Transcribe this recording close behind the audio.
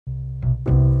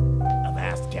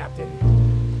Captain.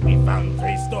 We found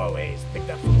 3 stowaways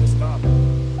picked up from the starboard.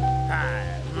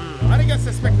 Why do you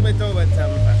suspect we do it,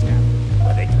 Captain?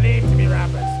 But they claim to be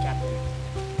robbers,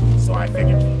 Captain. So I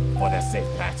figured for their safe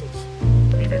passage,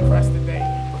 we requested they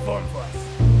perform for us.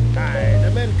 Aye,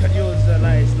 the men could use a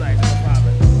nice night in the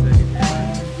province.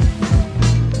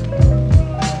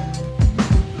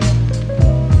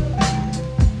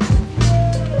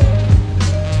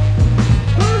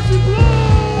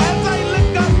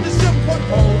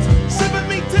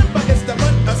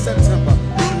 September.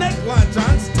 Brunette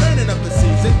Johns turning up the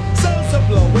season. Cells are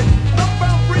blowing.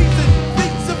 Northbound breezing.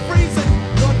 Beats are freezing.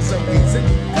 Guns are wheezing.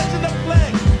 Catching the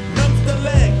flag. Comes the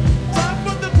leg. Time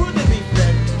for the crew to be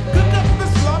fed. Cook up the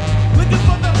slump. Looking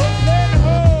for the hook. Let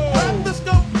ho. Grab the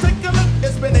scope. Take a look.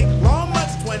 It's been a long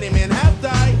month. 20 men have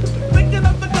died. Thinking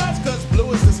of the gods cause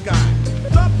blue is the sky.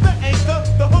 Drop the anchor.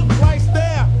 The hook right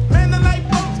there. Man the light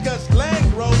boats cause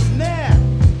land grows near.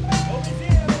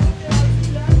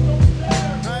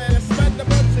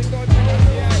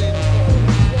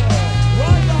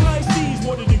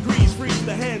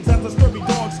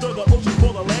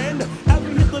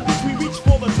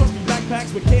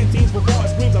 With canteens for bar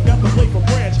screens, I've got the plate for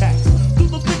branch hacks.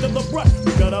 Through the thick of the brush,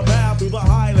 we got a bow through the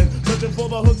highland, searching for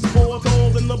the hooks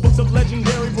foretold in the books of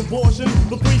legendary proportion.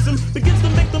 The threesome begins to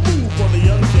make the move for the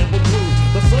unsampled crew.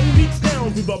 The sun beats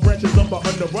down through the branches of the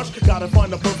underbrush. Gotta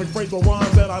find the perfect phrase for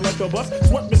rhymes that I like to bust.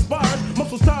 Sweat inspired,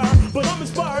 muscles tired, but I'm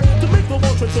inspired to make the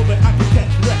long trip so that I can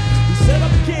catch wreck. We set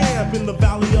up camp in the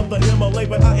valley of the Himalaya,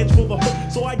 but I itch for the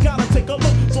hook, so I gotta take a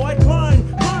look. So I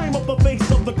climb up the face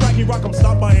of the craggy rock. I'm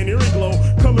stopped by an eerie glow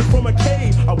coming from a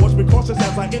cave. I was cautious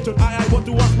as I entered. What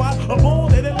do I spot? A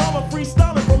bald-headed llama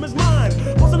freestyling from his mind.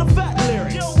 Wasn't a fat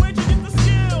lyrics. Yo, where'd you get the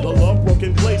skill? The love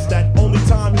broken place that only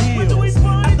time heals. Where do we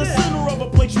find At the it? center of a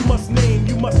place you must name,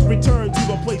 you must return to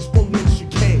the place from which you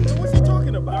came. What's he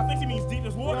talking about? I think he means deep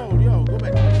as water. Yo, go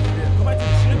back to the ship. Go back to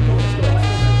the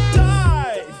ship.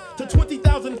 Dive to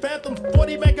 20,000 phantoms,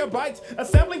 40 megabytes.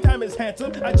 Assembling time is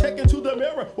handsome. I check into the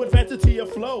mirror with vanity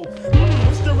of flow.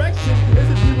 Which direction is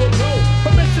it we will go?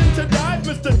 Permission to dive,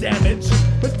 Mr. Damage.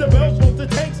 Mr. Bell floats the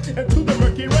tanks into the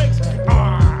murky ranks.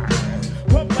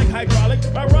 Pump like hydraulic.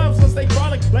 My rhymes will stay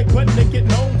chronic like butt naked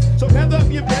gnomes. So gather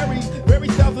up your berries,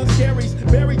 berries, thousands scaries.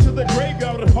 Buried to the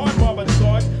graveyard of hard marble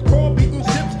scars. Crawl beaten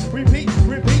ships. Repeat,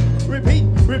 repeat, repeat,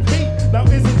 repeat. Now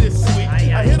isn't this sweet?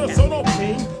 I hit a sono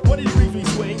ping. 40 degrees we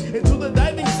swing into the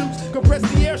diving suits. Compress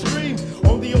the airstream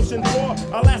on the ocean floor.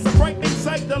 Alas, a frightening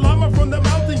sight. The llama from the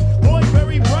mountain, glowing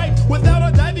very bright without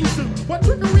a diving suit. What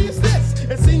trickery is this?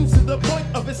 It seems to the point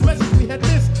of its message we had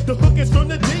missed. The hook is from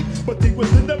the deep, but deep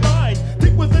within the mind,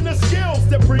 deep within the skills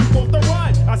that bring forth the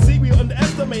rhyme. I see we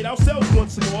underestimate ourselves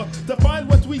once more. To find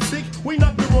what we seek, we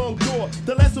knock the wrong door.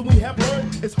 The lesson we have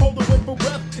learned is hold the wind for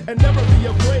breath and never be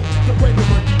afraid to break the